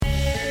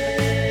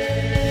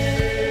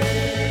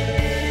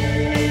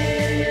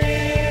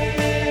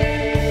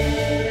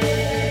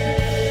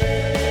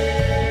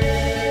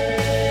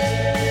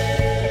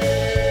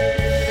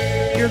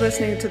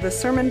listening to the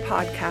Sermon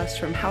Podcast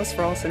from House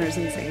for All Sinners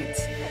and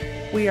Saints.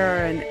 We are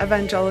an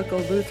evangelical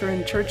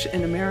Lutheran Church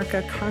in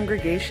America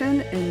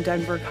congregation in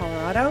Denver,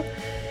 Colorado,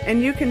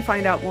 and you can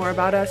find out more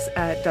about us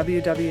at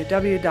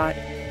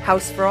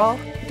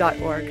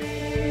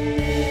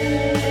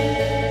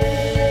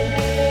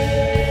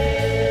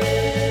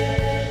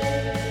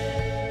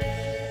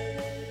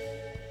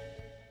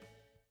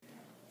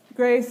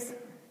Grace,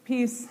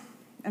 peace,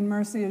 and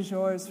mercy is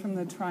yours from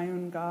the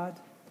triune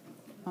God.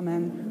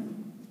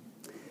 Amen.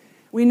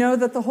 We know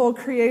that the whole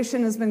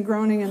creation has been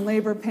groaning in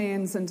labor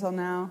pains until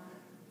now.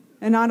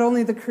 And not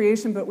only the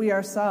creation, but we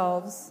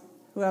ourselves,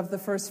 who have the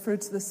first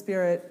fruits of the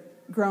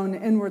Spirit, groan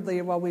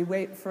inwardly while we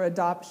wait for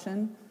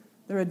adoption,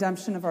 the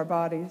redemption of our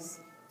bodies.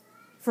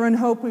 For in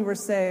hope we were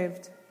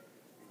saved.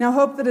 Now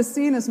hope that is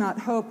seen is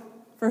not hope,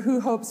 for who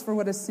hopes for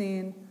what is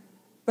seen?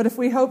 But if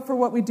we hope for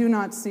what we do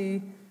not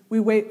see, we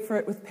wait for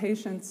it with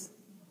patience.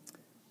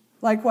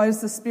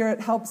 Likewise, the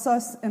Spirit helps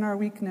us in our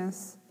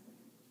weakness.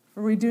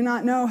 For we do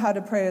not know how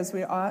to pray as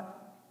we ought,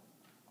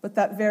 but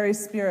that very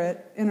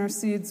Spirit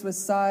intercedes with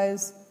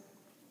sighs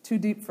too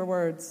deep for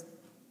words.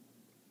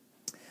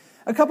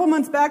 A couple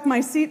months back, my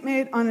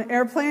seatmate on an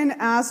airplane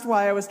asked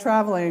why I was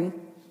traveling.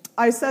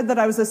 I said that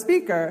I was a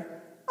speaker.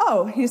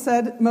 Oh, he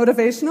said,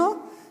 motivational?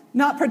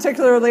 Not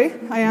particularly,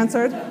 I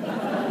answered,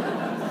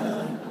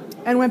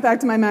 and went back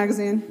to my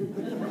magazine.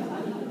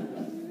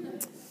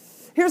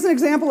 Here's an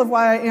example of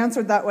why I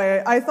answered that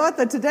way. I thought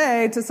that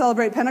today, to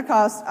celebrate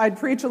Pentecost, I'd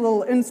preach a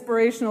little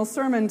inspirational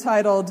sermon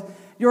titled,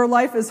 "Your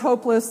Life is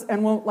Hopeless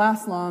and Won't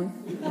Last Long."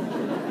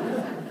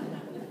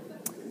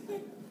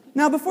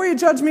 Now, before you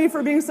judge me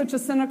for being such a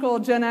cynical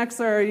Gen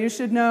Xer, you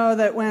should know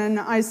that when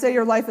I say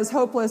your life is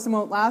hopeless and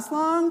won't last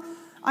long,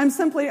 I'm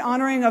simply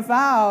honoring a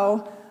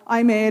vow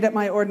I made at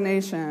my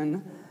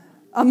ordination.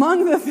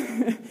 Among the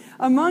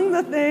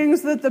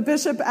things that the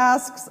bishop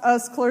asks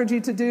us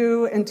clergy to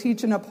do and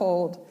teach and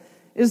uphold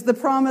is the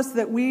promise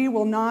that we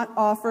will not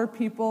offer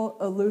people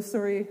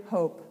illusory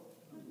hope.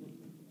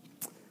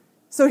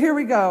 So here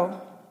we go.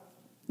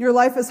 Your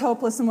life is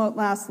hopeless and won't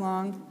last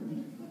long.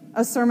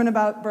 A sermon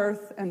about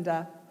birth and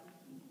death.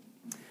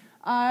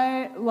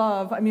 I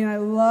love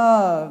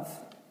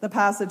the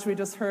passage we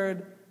just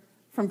heard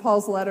from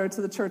Paul's letter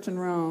to the church in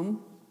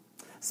Rome.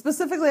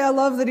 Specifically, I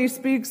love that he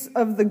speaks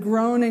of the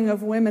groaning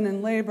of women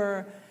in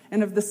labor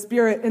and of the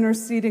Spirit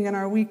interceding in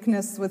our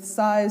weakness with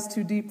sighs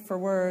too deep for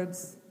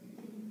words.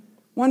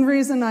 One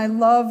reason I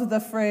love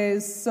that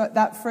phrase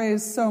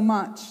so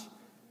much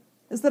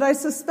is that I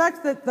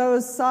suspect that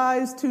those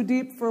sighs too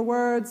deep for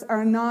words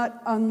are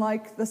not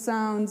unlike the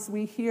sounds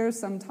we hear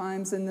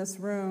sometimes in this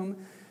room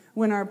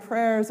when our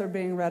prayers are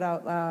being read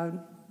out loud.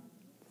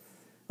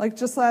 Like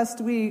just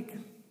last week,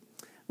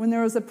 when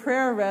there was a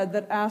prayer read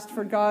that asked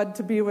for God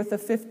to be with a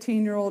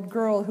 15-year-old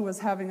girl who was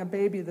having a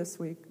baby this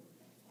week.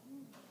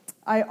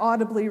 I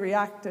audibly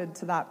reacted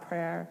to that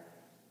prayer.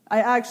 I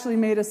actually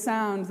made a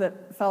sound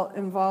that felt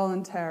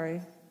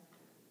involuntary.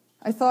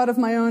 I thought of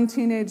my own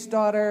teenage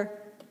daughter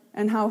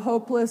and how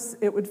hopeless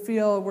it would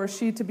feel were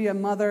she to be a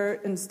mother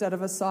instead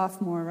of a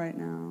sophomore right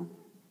now.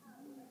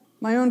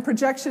 My own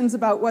projections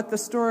about what the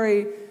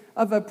story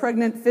of a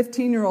pregnant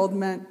 15-year-old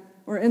meant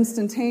were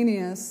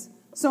instantaneous,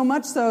 so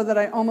much so that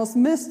I almost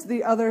missed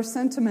the other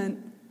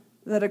sentiment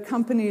that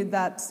accompanied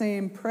that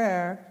same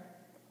prayer.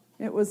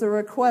 It was a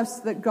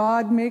request that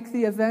God make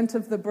the event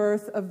of the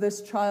birth of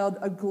this child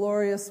a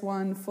glorious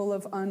one, full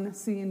of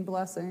unseen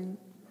blessing.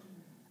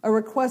 A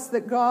request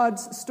that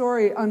God's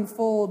story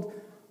unfold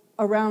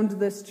around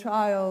this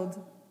child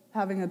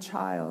having a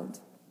child.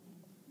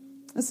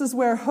 This is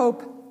where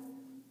hope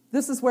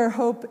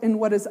in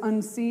what is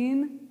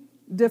unseen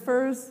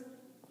differs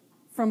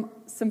from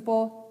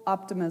simple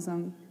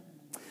optimism.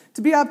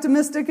 To be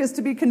optimistic is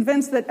to be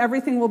convinced that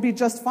everything will be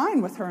just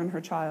fine with her and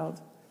her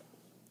child.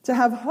 To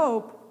have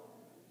hope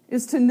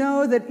is to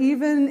know that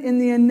even in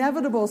the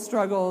inevitable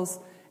struggles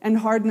and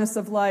hardness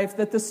of life,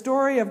 that the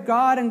story of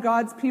God and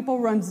God's people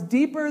runs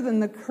deeper than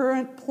the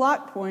current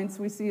plot points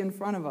we see in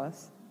front of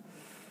us.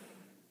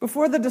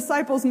 Before the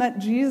disciples met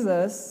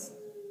Jesus,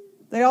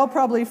 they all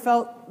probably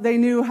felt they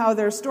knew how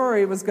their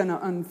story was going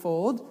to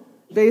unfold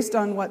based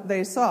on what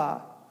they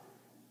saw.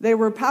 They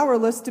were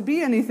powerless to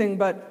be anything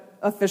but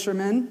a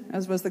fisherman,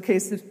 as was the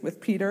case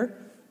with Peter,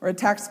 or a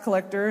tax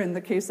collector in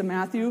the case of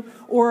Matthew,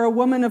 or a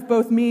woman of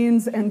both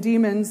means and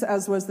demons,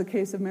 as was the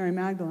case of Mary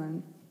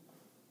Magdalene.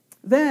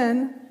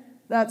 Then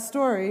that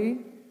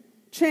story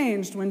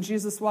changed when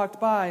Jesus walked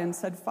by and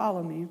said,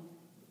 "Follow me."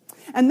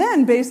 And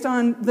then, based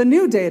on the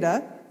new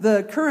data,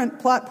 the current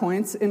plot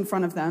points in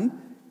front of them,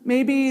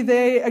 maybe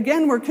they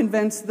again were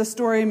convinced the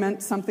story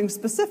meant something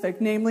specific,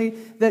 namely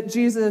that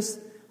Jesus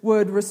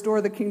would restore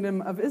the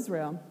kingdom of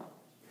Israel.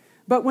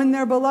 But when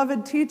their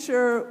beloved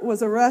teacher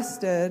was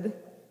arrested,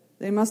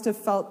 they must have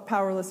felt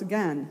powerless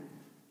again.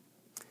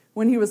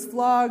 When he was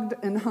flogged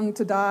and hung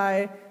to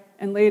die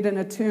and laid in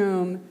a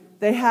tomb,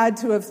 they had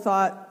to have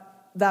thought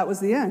that was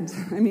the end.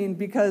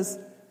 Because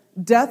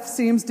death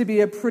seems to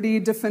be a pretty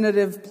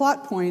definitive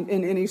plot point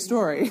in any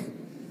story.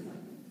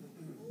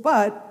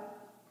 But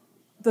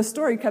the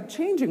story kept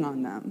changing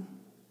on them.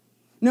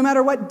 No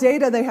matter what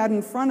data they had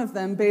in front of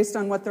them based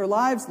on what their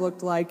lives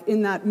looked like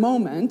in that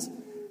moment,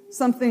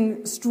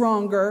 something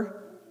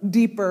stronger,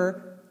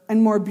 deeper,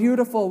 and more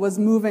beautiful was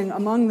moving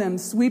among them,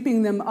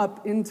 sweeping them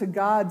up into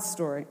God's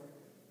story.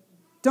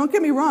 Don't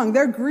get me wrong,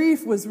 their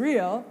grief was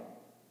real,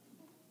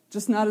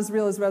 just not as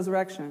real as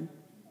resurrection.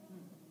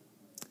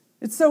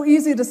 It's so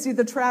easy to see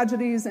the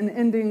tragedies and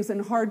endings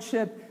and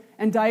hardship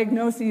and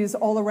diagnoses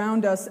all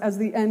around us as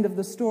the end of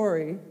the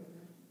story.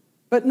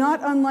 But not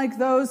unlike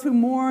those who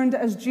mourned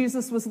as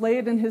Jesus was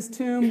laid in his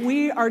tomb,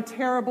 we are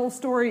terrible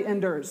story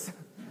enders.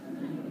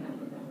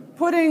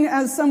 Putting,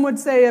 as some would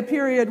say, a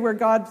period where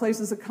God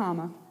places a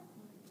comma.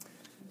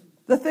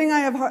 The thing I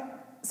have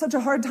such a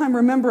hard time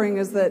remembering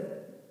is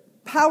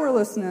that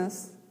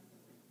powerlessness,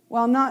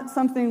 while not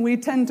something we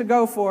tend to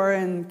go for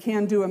in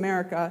can-do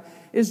America,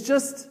 is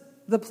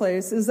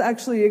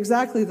actually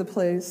exactly the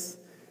place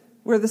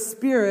where the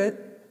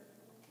Spirit,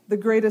 the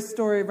greatest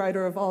story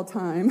writer of all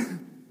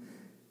time,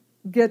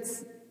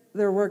 gets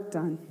their work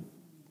done.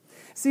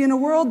 See, in a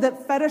world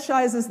that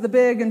fetishizes the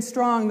big and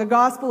strong, the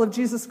gospel of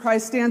Jesus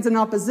Christ stands in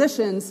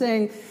opposition,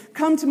 saying,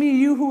 "Come to me,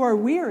 you who are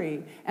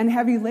weary and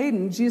heavy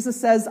laden." Jesus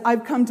says,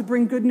 "I've come to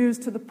bring good news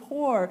to the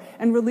poor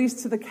and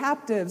release to the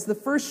captives. The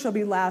first shall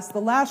be last,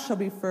 the last shall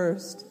be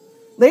first."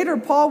 Later,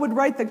 Paul would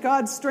write that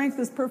God's strength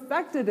is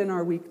perfected in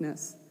our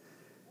weakness.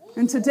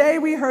 And today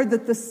we heard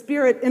that the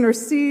Spirit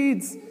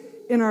intercedes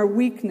in our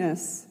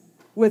weakness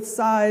with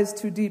sighs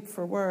too deep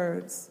for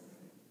words.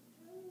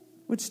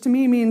 Which to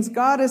me means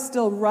God is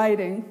still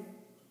writing,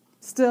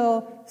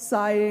 still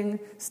sighing,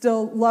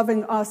 still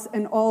loving us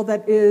and all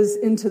that is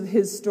into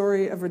his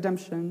story of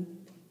redemption.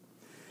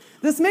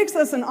 This makes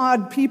us an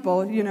odd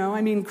people,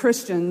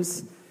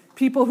 Christians,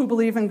 people who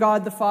believe in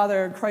God the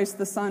Father, Christ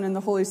the Son, and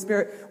the Holy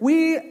Spirit.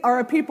 We are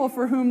a people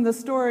for whom the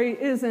story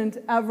isn't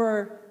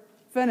ever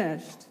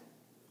finished.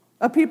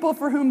 A people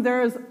for whom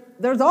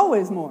there's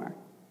always more.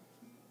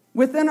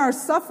 Within our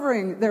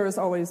suffering, there is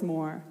always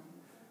more.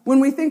 When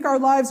we think our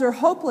lives are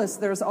hopeless,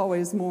 there's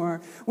always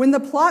more. When the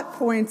plot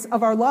points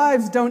of our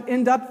lives don't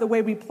end up the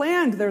way we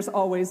planned, there's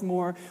always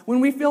more. When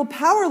we feel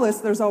powerless,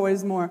 there's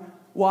always more.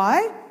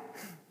 Why?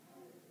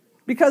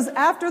 Because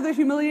after the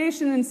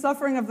humiliation and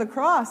suffering of the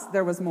cross,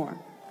 there was more.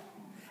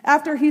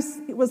 After he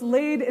was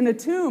laid in a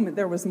tomb,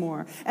 there was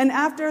more. And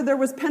after there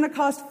was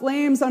Pentecost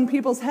flames on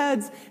people's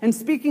heads and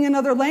speaking in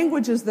other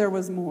languages, there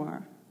was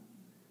more.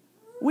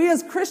 We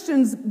as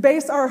Christians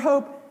base our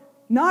hope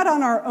not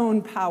on our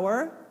own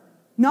power,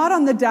 not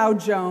on the Dow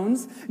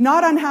Jones,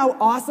 not on how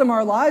awesome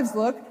our lives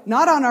look,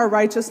 not on our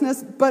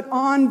righteousness, but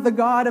on the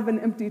God of an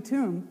empty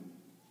tomb.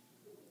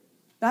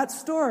 That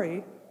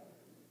story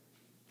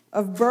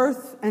of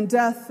birth and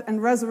death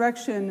and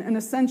resurrection and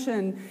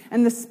ascension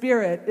and the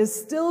Spirit is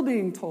still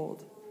being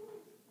told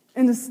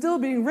and is still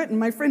being written.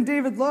 My friend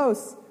David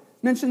Lose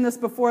mentioned this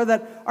before,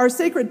 that our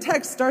sacred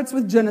text starts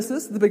with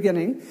Genesis, the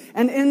beginning,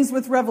 and ends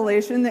with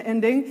Revelation, the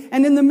ending,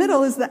 and in the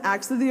middle is the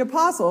Acts of the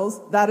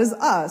Apostles, that is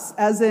us,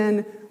 as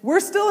in, we're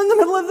still in the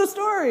middle of the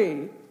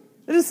story.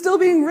 It is still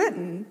being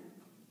written.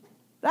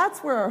 That's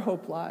where our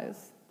hope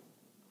lies.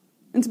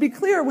 And to be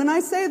clear, when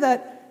I say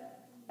that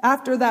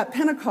after that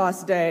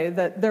Pentecost day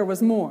that there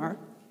was more,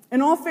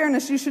 in all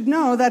fairness, you should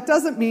know that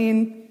doesn't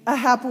mean a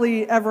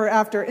happily ever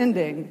after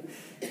ending.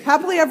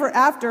 Happily ever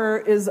after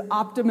is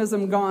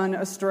optimism gone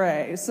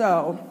astray.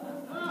 So,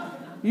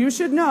 you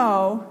should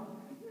know,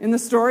 in the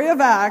story of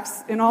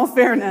Acts, in all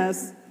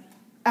fairness,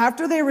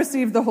 after they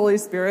received the Holy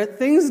Spirit,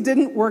 things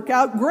didn't work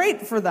out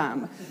great for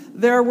them.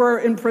 There were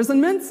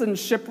imprisonments and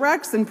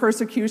shipwrecks and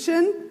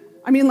persecution.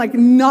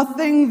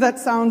 Nothing that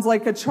sounds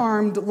like a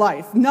charmed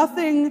life.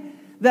 Nothing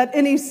that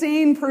any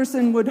sane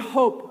person would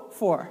hope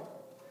for.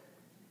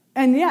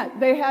 And yet,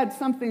 they had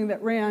something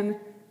that ran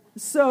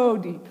so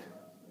deep.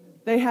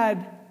 They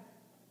had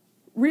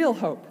real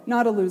hope,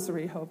 not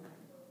illusory hope.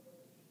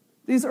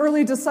 These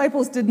early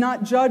disciples did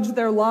not judge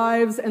their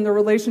lives and their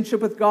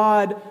relationship with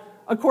God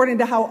according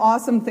to how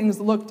awesome things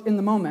looked in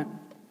the moment.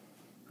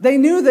 They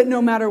knew that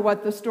no matter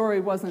what, the story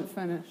wasn't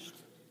finished.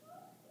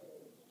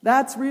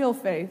 That's real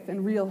faith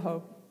and real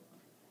hope.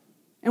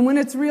 And when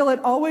it's real, it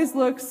always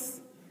looks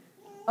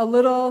a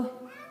little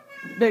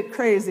bit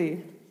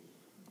crazy.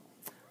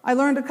 I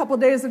learned a couple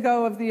days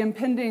ago of the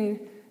impending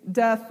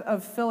death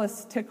of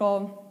Phyllis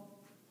Tickle,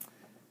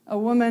 a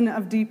woman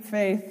of deep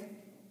faith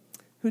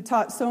who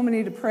taught so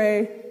many to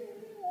pray,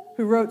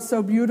 who wrote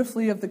so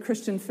beautifully of the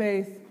Christian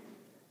faith,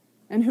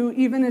 and who,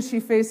 even as she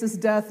faces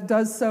death,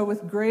 does so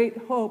with great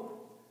hope,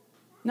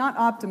 not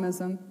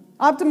optimism.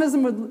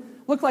 Optimism would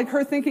look like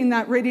her thinking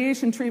that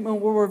radiation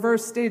treatment will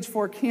reverse stage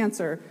 4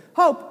 cancer.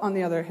 Hope, on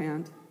the other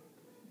hand,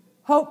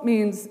 hope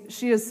means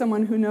she is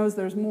someone who knows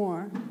there's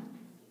more.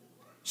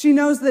 She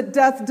knows that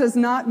death does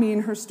not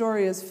mean her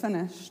story is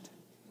finished.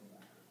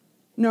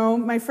 No,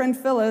 my friend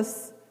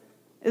Phyllis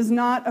is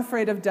not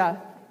afraid of death,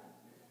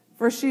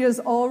 for she is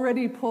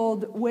already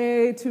pulled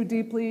way too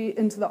deeply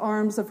into the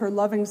arms of her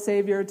loving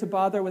Savior to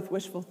bother with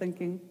wishful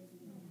thinking.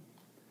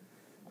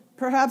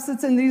 Perhaps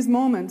it's in these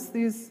moments,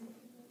 these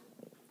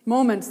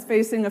Moments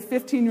facing a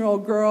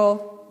 15-year-old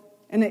girl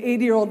and an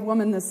 80-year-old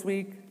woman this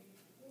week.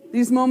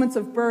 These moments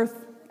of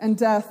birth and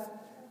death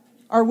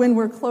are when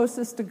we're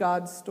closest to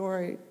God's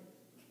story.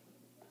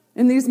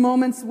 In these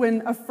moments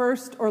when a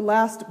first or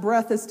last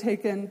breath is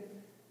taken,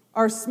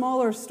 our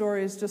smaller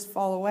stories just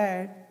fall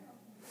away.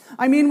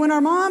 I mean, when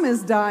our mom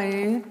is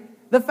dying,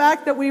 the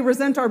fact that we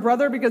resent our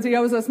brother because he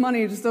owes us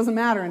money just doesn't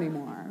matter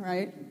anymore,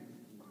 right?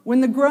 When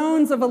the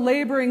groans of a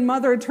laboring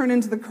mother turn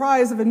into the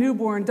cries of a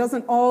newborn,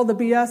 doesn't all the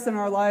BS in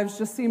our lives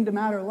just seem to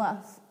matter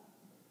less?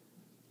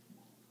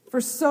 For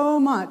so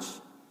much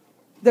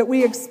that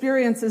we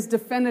experience as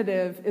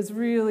definitive is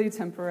really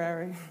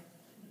temporary.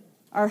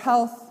 Our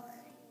health,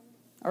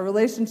 our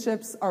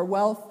relationships, our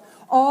wealth,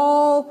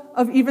 all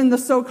of even the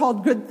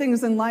so-called good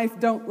things in life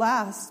don't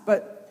last,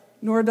 but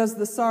nor does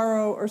the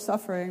sorrow or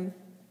suffering.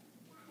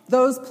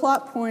 Those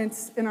plot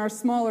points in our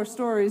smaller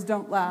stories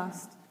don't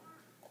last.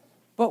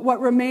 But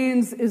what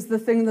remains is the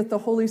thing that the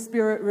Holy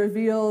Spirit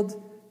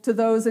revealed to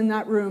those in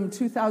that room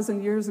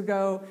 2,000 years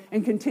ago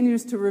and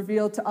continues to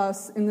reveal to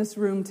us in this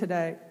room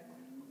today.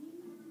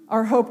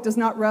 Our hope does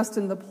not rest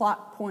in the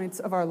plot points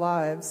of our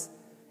lives,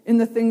 in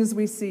the things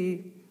we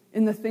see,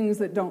 in the things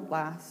that don't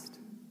last.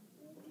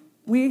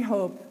 We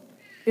hope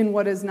in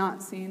what is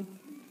not seen,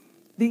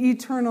 the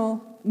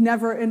eternal,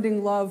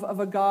 never-ending love of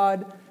a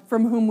God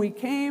from whom we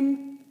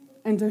came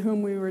and to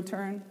whom we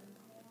return.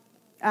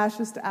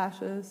 Ashes to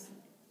ashes,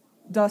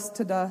 dust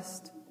to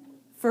dust,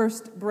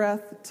 first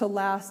breath to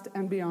last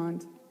and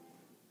beyond.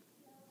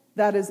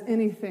 That is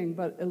anything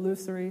but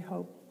illusory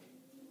hope.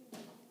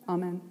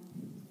 Amen.